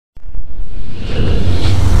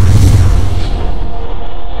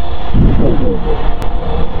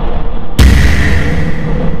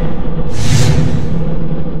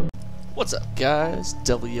guys,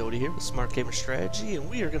 Devilyoda here with Smart Gamer Strategy, and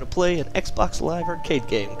we are going to play an Xbox Live arcade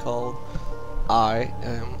game called I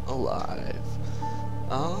Am Alive.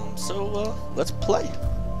 Let's play.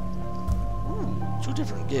 Ooh, 2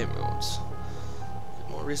 different game modes.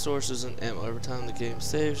 Get more resources and ammo. Every time the game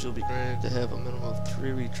saves, you'll be granted to have a minimum of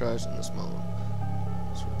 3 retries in this mode.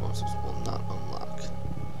 So bonuses will not unlock.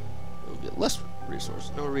 You'll get less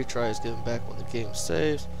resources. No retry is given back when the game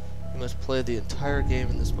saves. You must play the entire game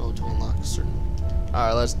in this mode to unlock a certain...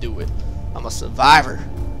 Alright, let's do it. I'm a survivor.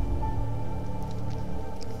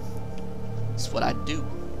 That's what I do.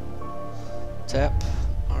 Tap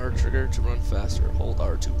R trigger to run faster. Hold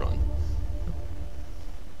R to run.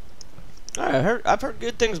 Alright, I've heard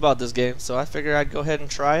good things about this game, so I figured I'd go ahead and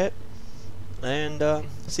try it. And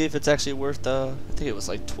see if it's actually worth, I think it was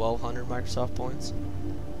like 1,200 Microsoft points.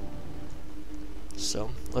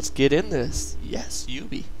 So, let's get in this. Yes,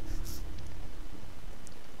 Yubi.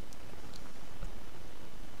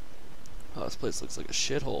 Oh, this place looks like a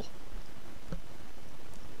shithole.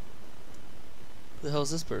 Who the hell is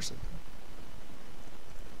this person?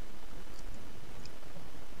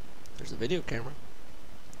 There's a video camera.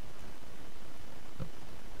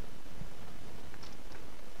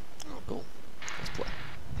 Oh, cool. Let's play.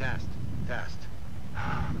 Test.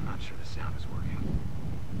 I'm not sure the sound is working.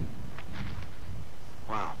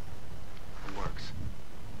 Wow. It works.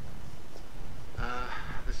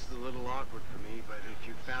 This is a little awkward for me, but if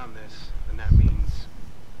you found this, then that means...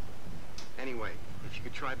 Anyway, if you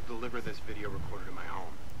could try to deliver this video recorder to my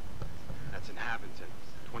home. That's in Haventon,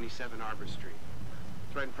 27 Arbor Street.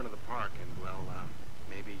 It's right in front of the park, and, well,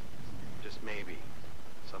 maybe, just maybe,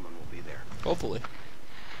 someone will be there. Hopefully.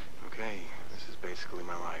 Okay, this is basically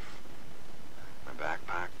my life. My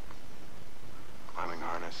backpack, climbing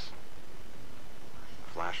harness,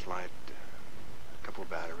 flashlight, a couple of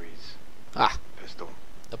batteries, pistol.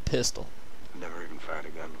 A pistol. I've never even fired a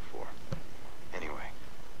gun before. Anyway,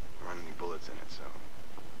 there aren't any bullets in it, so...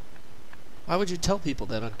 Why would you tell people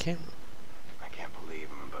that on camera? I can't believe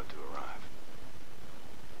I'm about to arrive.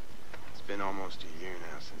 It's been almost a year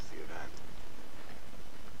now since the event.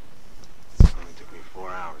 It only took me 4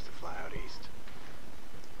 hours to fly out east.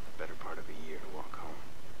 Better part of a year to walk home.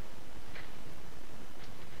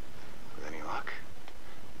 With any luck,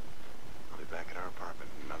 I'll be back at our apartment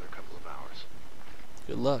in another couple of hours.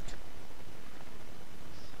 Good luck.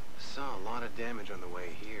 Saw a lot of damage on the way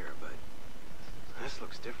here, but this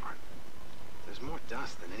looks different. There's more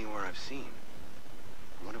dust than anywhere I've seen.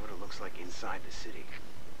 I wonder what it looks like inside the city.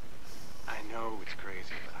 I know it's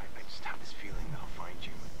crazy, but I just have this feeling that I'll find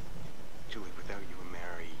you. Julie, without you and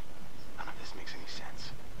Mary, none of this makes any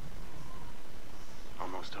sense.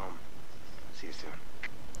 Almost home. See you soon.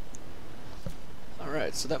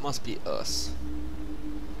 Alright, so that must be us.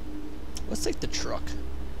 Let's take the truck.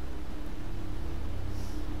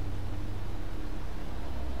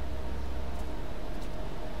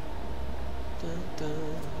 Dun,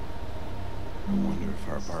 dun. I wonder if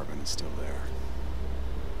our apartment is still there.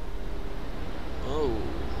 Oh.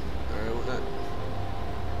 Alright, well not.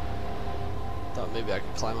 Thought maybe I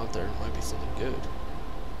could climb up there. It might be something good.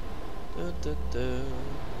 Dun, dun, dun.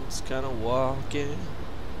 Just kind of walking.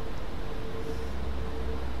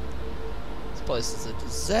 This place is a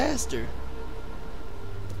disaster.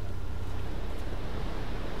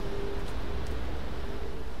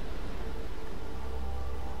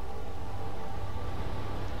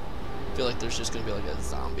 I feel like there's just gonna be like a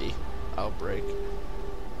zombie outbreak,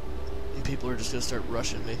 and people are just gonna start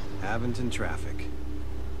rushing me. Haventon traffic.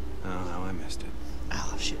 Oh, how I missed it.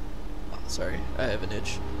 Ah, shit. Oh, sorry, I have an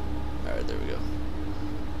itch. Alright, there we go.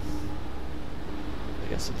 I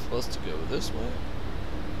guess I'm supposed to go this way.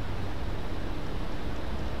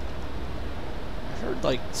 I heard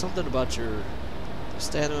like something about your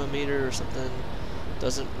stamina meter or something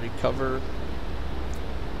doesn't recover.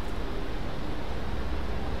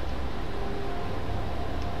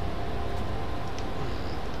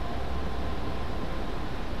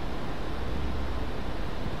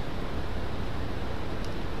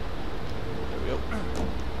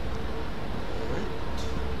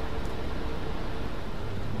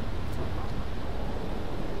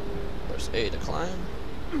 A to climb.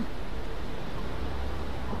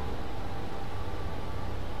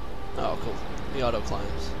 Oh, cool. The auto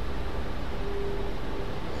climbs.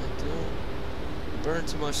 And, burn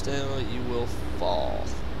too much stamina, you will fall.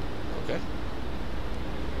 Okay.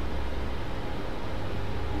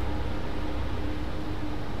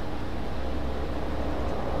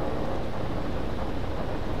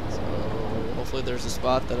 So hopefully there's a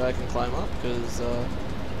spot that I can climb up, because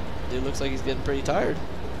dude looks like he's getting pretty tired.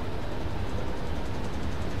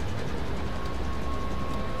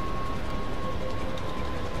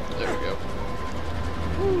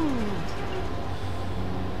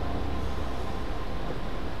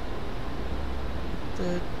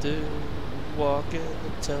 Walking the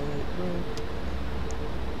tightrope.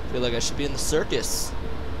 Feel like I should be in the circus.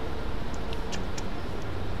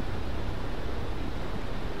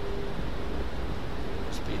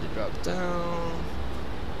 Speed to drop down.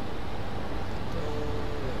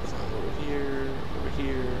 Climb over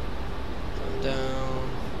here, climb down,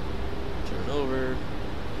 turn over.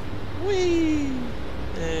 Whee!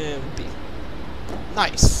 And B.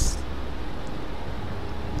 Nice.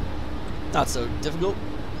 Not so difficult.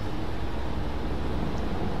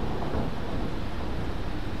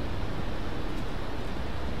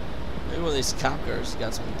 Maybe one of these cop cars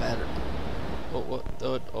got some battery. Oh, what?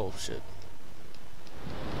 Oh, shit.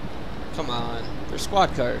 Come on. They're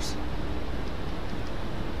squad cars.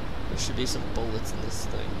 There should be some bullets in this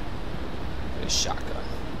thing. Like a shotgun.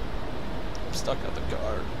 I'm stuck at the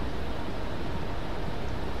car.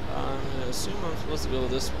 I'm gonna assume I'm supposed to go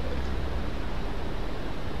this way.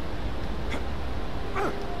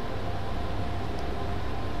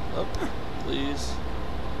 Up, please.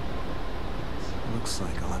 Looks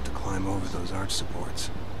like I'll have to climb over those arch supports.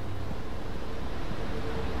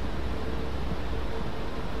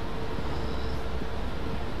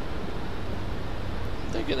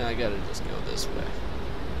 I'm thinking I gotta just go this way.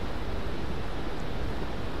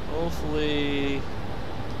 Hopefully...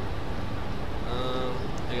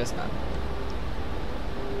 I guess not.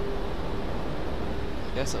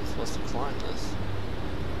 I guess I'm supposed to climb this.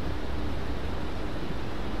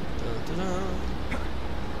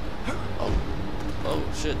 Oh. Oh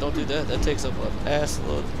shit, don't do that. That takes up an ass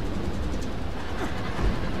load.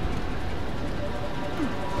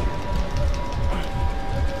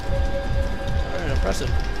 Alright, I'm pressing.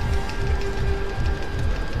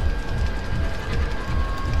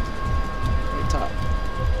 Right top.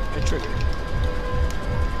 Right trigger.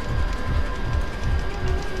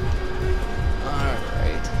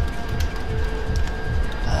 Alright.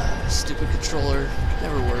 Stupid controller.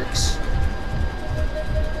 Never works.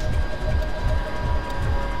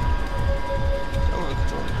 Come on,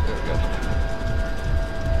 controller. There we go.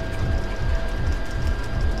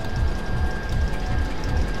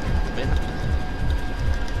 Man.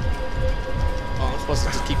 Oh, I'm supposed to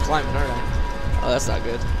just keep climbing, aren't I? Oh, that's not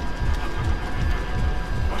good.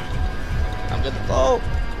 I'm gonna fall.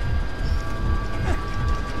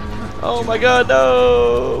 Oh my god,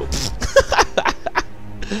 no!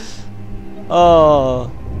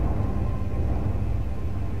 Oh.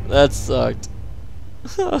 That sucked.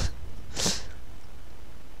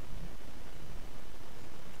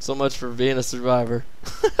 So much for being a survivor.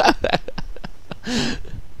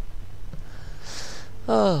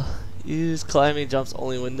 Oh, use climbing jumps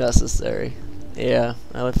only when necessary. Yeah,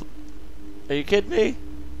 are you kidding me?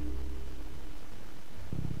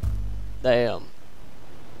 Damn.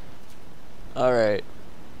 Alright.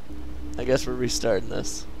 I guess we're restarting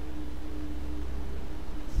this.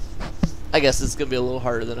 I guess it's gonna be a little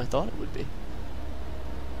harder than I thought it would be.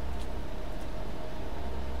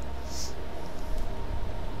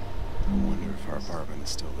 I wonder if our apartment is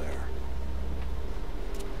still there.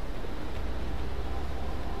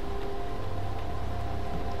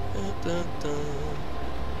 Dun, dun, dun.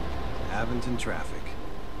 Abington traffic.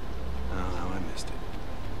 Oh, how I missed it.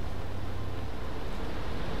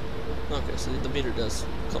 Okay, so the meter does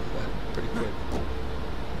come back pretty quick.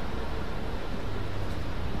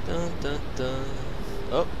 Dun dun dun.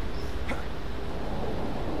 Oh.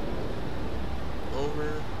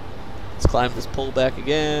 Over. Let's climb this pole back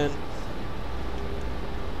again.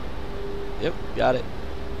 Yep, got it.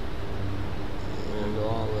 We're gonna go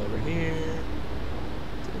all over here.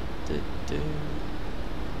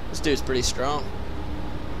 This dude's pretty strong.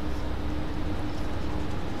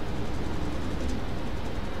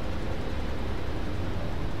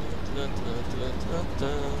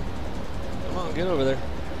 Come on, get over there.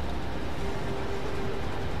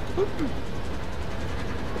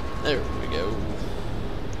 There we go.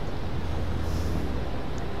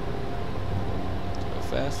 Go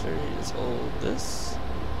faster, you just hold this.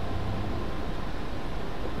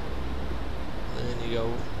 And then you go.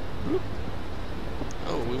 Whoop.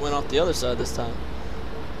 Oh, we went off the other side this time.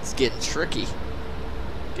 It's getting tricky.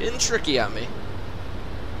 Getting tricky on me.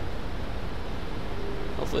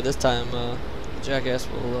 Hopefully this time, the jackass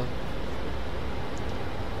will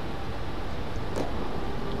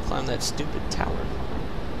climb that stupid tower.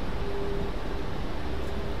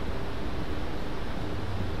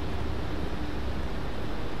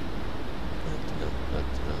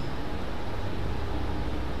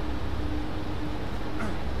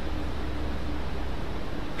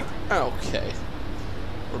 Okay.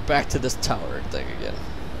 We're back to this tower thing again.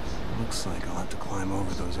 Looks like I'll have to climb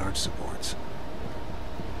over those arch supports.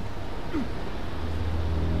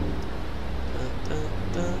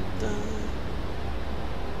 dun, dun.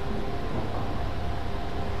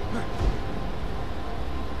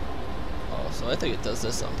 Oh, so I think it does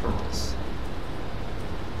this on purpose.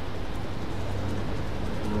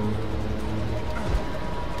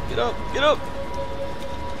 Get up! Get up!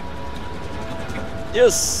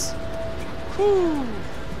 Yes! Whew!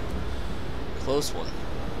 Close one.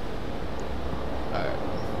 Alright.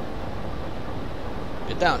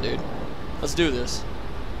 Get down, dude. Let's do this.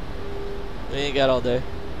 We ain't got all day.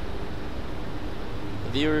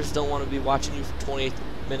 The viewers don't want to be watching you for 28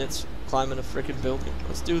 minutes climbing a freaking building.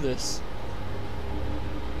 Let's do this.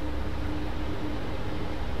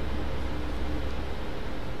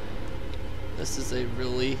 This is a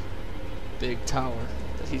really big tower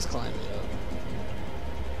that he's climbing up.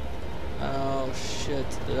 Oh shit,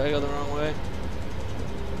 did I go the wrong way?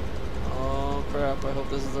 Oh crap, I hope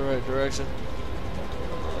this is the right direction.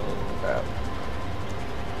 Oh crap.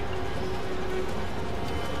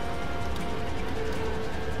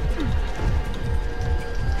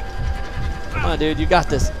 Come on dude, you got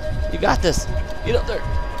this. You got this. Get up there.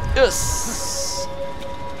 Yes!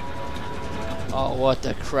 Oh, what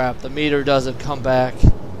the crap. The meter doesn't come back.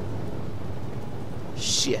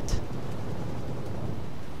 Shit.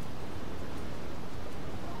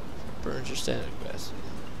 Burns your standing capacity.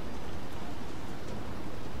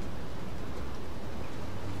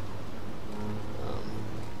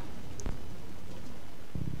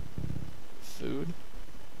 Food.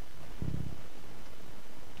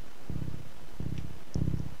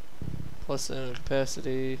 Plus standing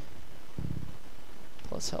capacity.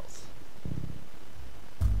 Plus health.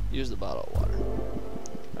 Use the bottle of water.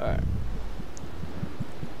 Alright.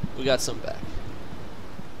 We got some back.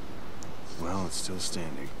 Well, it's still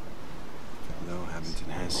standing. Though Abington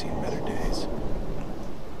has seen better days.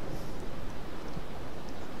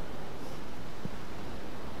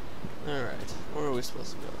 Alright. Where are we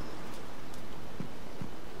supposed to go?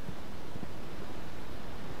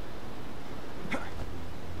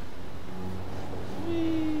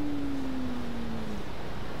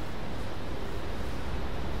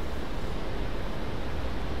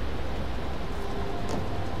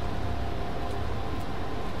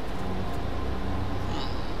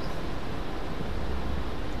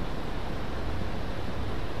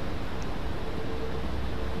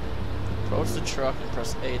 Approach the truck and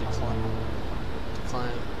press A to climb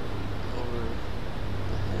over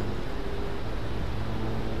the hill.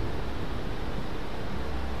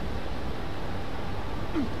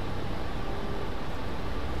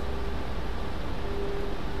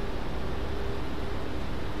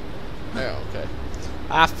 There, okay.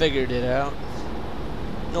 I figured it out.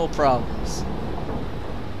 No problems.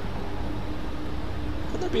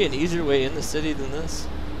 Could there be an easier way in the city than this?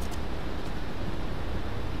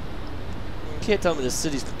 You can't tell me this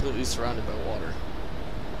city's completely surrounded by water.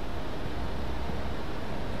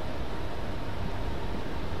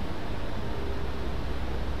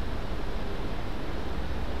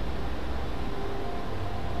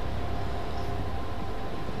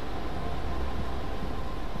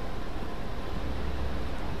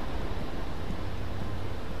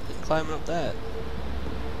 And climbing up that.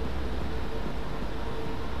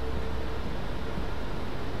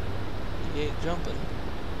 He ain't jumping.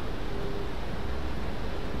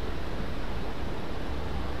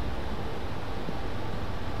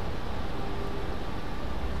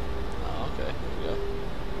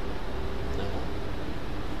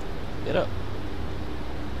 Get up.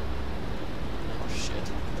 Oh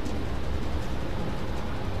shit.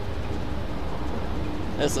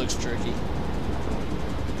 This looks tricky.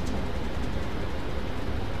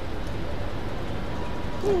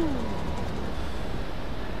 Woo.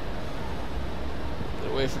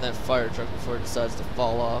 Get away from that fire truck before it decides to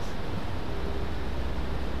fall off.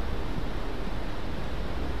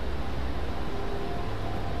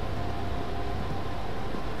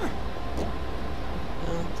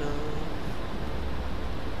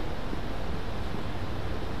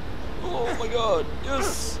 Oh my god,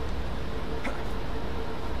 yes!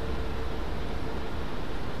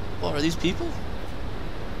 What are these people?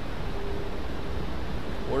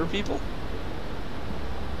 Water people?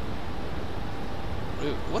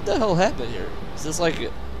 Wait, what the hell happened here? Is this like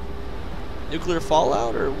a nuclear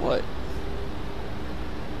fallout or what?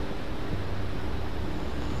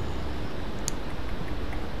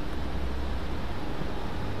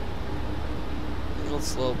 Angled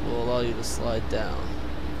slope will allow you to slide down.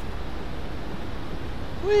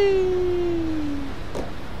 Whee!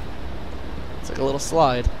 It's like a little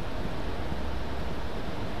slide.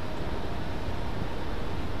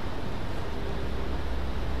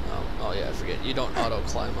 Oh yeah, I forget. You don't auto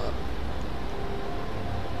climb up.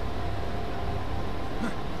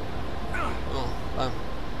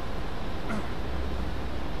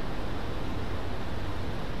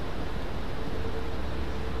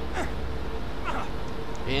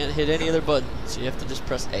 Can't hit any other buttons. You have to just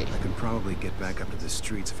press A. I can probably get back up to the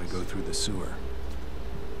streets if I go through the sewer.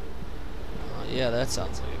 Yeah, that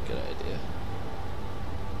sounds like a good idea.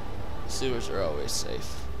 Sewers are always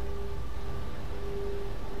safe.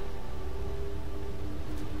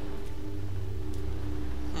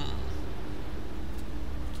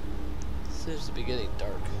 Seems to be getting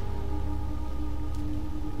dark.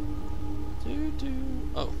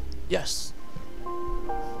 Oh, yes.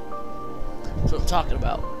 That's what I'm talking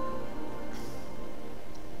about.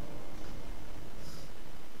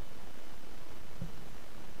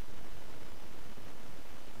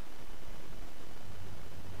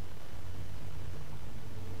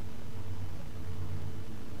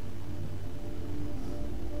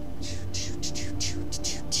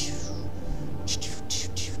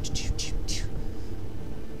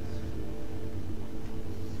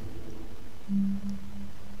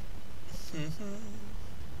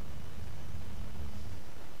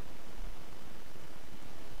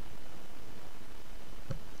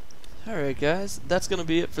 Alright guys, that's going to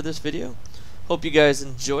be it for this video. Hope you guys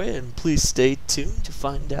enjoy it, and please stay tuned to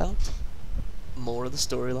find out more of the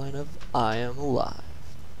storyline of I Am Alive.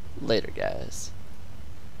 Later guys.